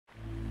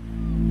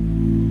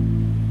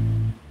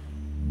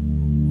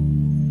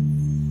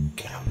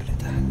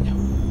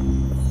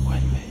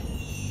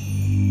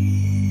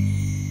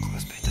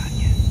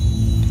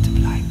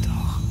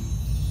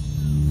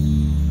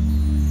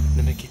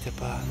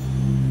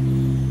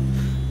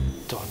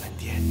torna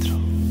indietro.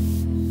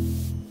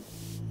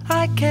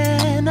 I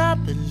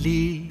cannot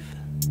believe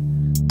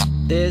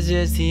this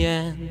is the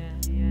end.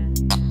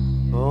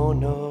 Oh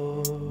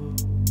no.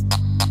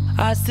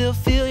 I still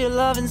feel your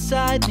love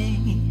inside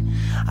me.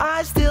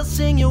 I still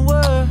sing your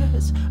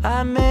words.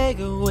 I make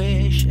a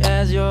wish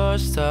as your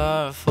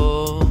star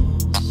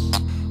falls.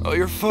 Oh,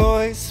 your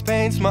voice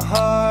paints my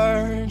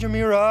heart. Your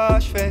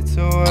mirage fades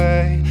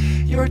away.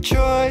 Your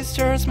choice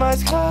turns my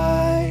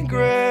sky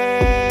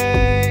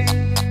gray.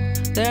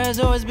 There's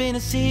always been a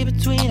sea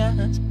between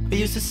us. We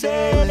used to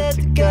sail it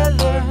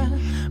together,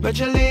 but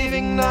you're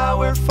leaving now,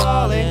 we're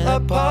falling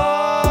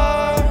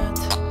apart.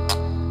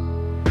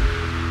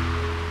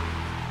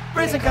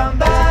 Prison come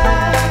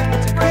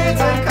back,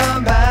 prison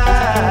come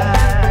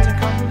back,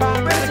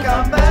 prison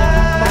come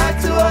back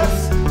to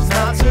us. It's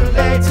not too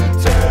late to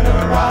turn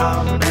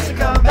around. Prison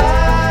come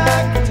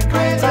back,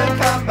 prison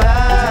come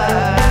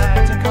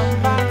back.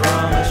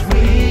 Promise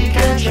we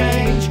can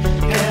change.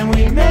 Can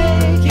we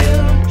make you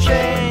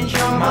change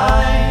your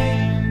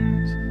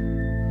mind?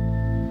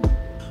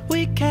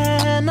 We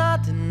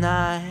cannot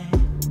deny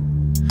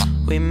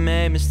we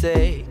made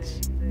mistakes,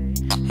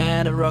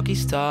 had a rocky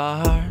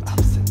start.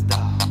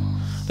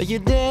 But you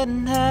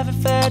didn't have a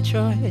fair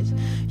choice.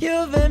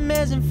 You've been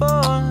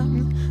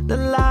misinformed. The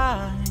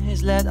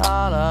lies let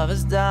all of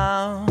us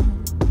down.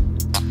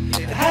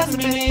 It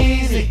hasn't been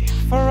easy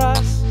for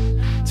us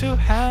to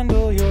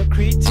handle your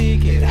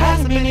critique. It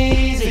hasn't been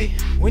easy,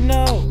 we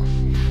know,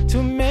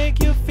 to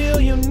make you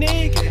feel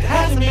unique. It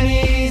hasn't been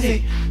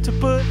easy to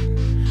put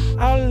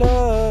our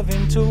love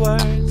into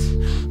words,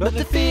 but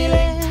the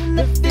feeling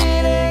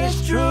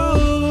is true.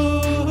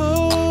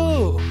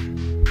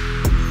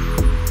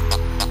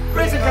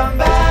 Prison come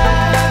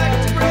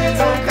back,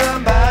 prison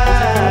come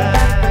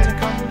back,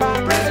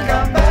 prison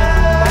come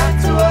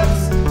back to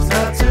us. It's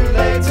not too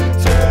late to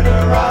turn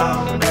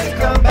around. Prison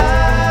come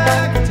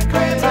back,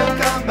 prison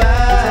come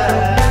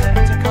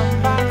back.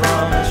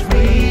 Promise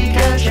we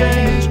can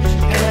change.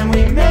 Can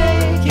we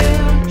make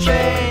you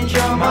change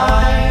your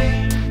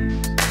mind?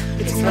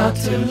 It's not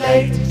too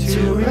late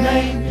to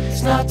remain.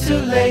 It's not too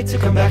late to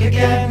come back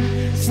again.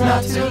 It's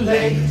not too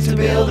late to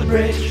build a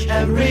bridge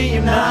and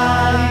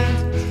reunite.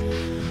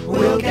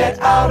 We'll get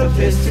out of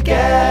this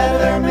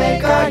together,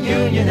 make our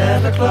union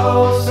ever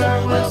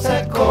closer. We'll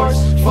set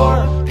course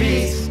for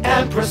peace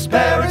and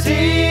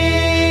prosperity.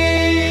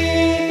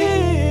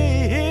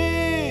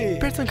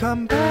 Britain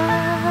come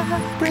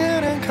back,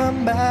 Britain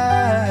come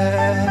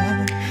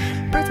back,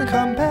 Britain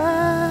come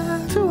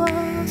back to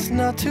us.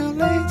 Not too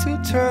late to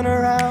turn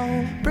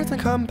around. Britain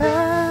come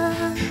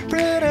back,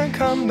 Britain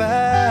come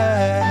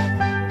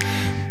back.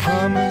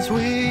 Promise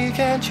we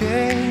can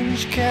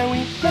change. Can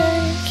we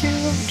make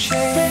you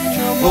change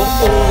your mind? We'll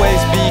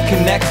always be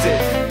connected.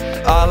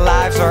 Our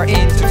lives are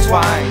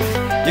intertwined.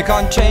 You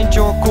can't change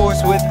your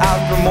course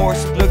without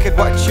remorse. Look at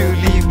what you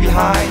leave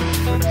behind.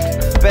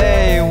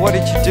 Babe, what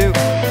did you do?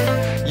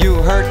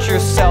 You hurt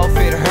yourself,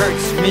 it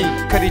hurts me.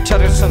 Cut each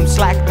other some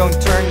slack, don't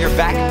turn your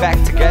back.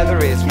 Back together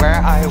is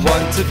where I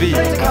want to be.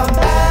 Bring come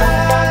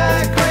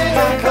back, bring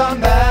come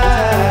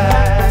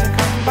back,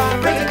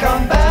 bring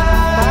come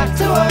back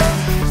to us.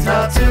 It's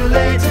not too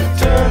late to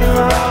turn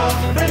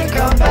around. Bring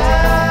come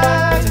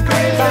back,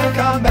 bring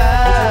come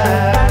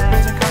back.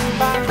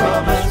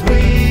 Promise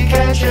we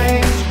can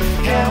change.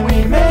 Can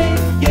we make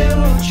you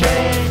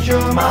change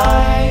your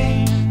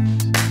mind?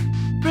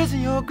 Prison,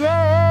 you're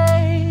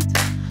great,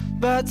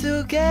 but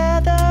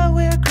together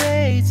we're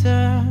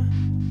greater.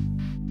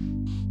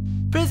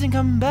 Prison,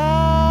 come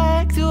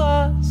back to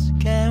us.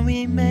 Can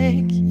we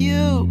make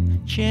you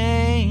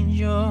change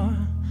your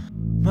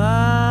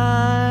mind?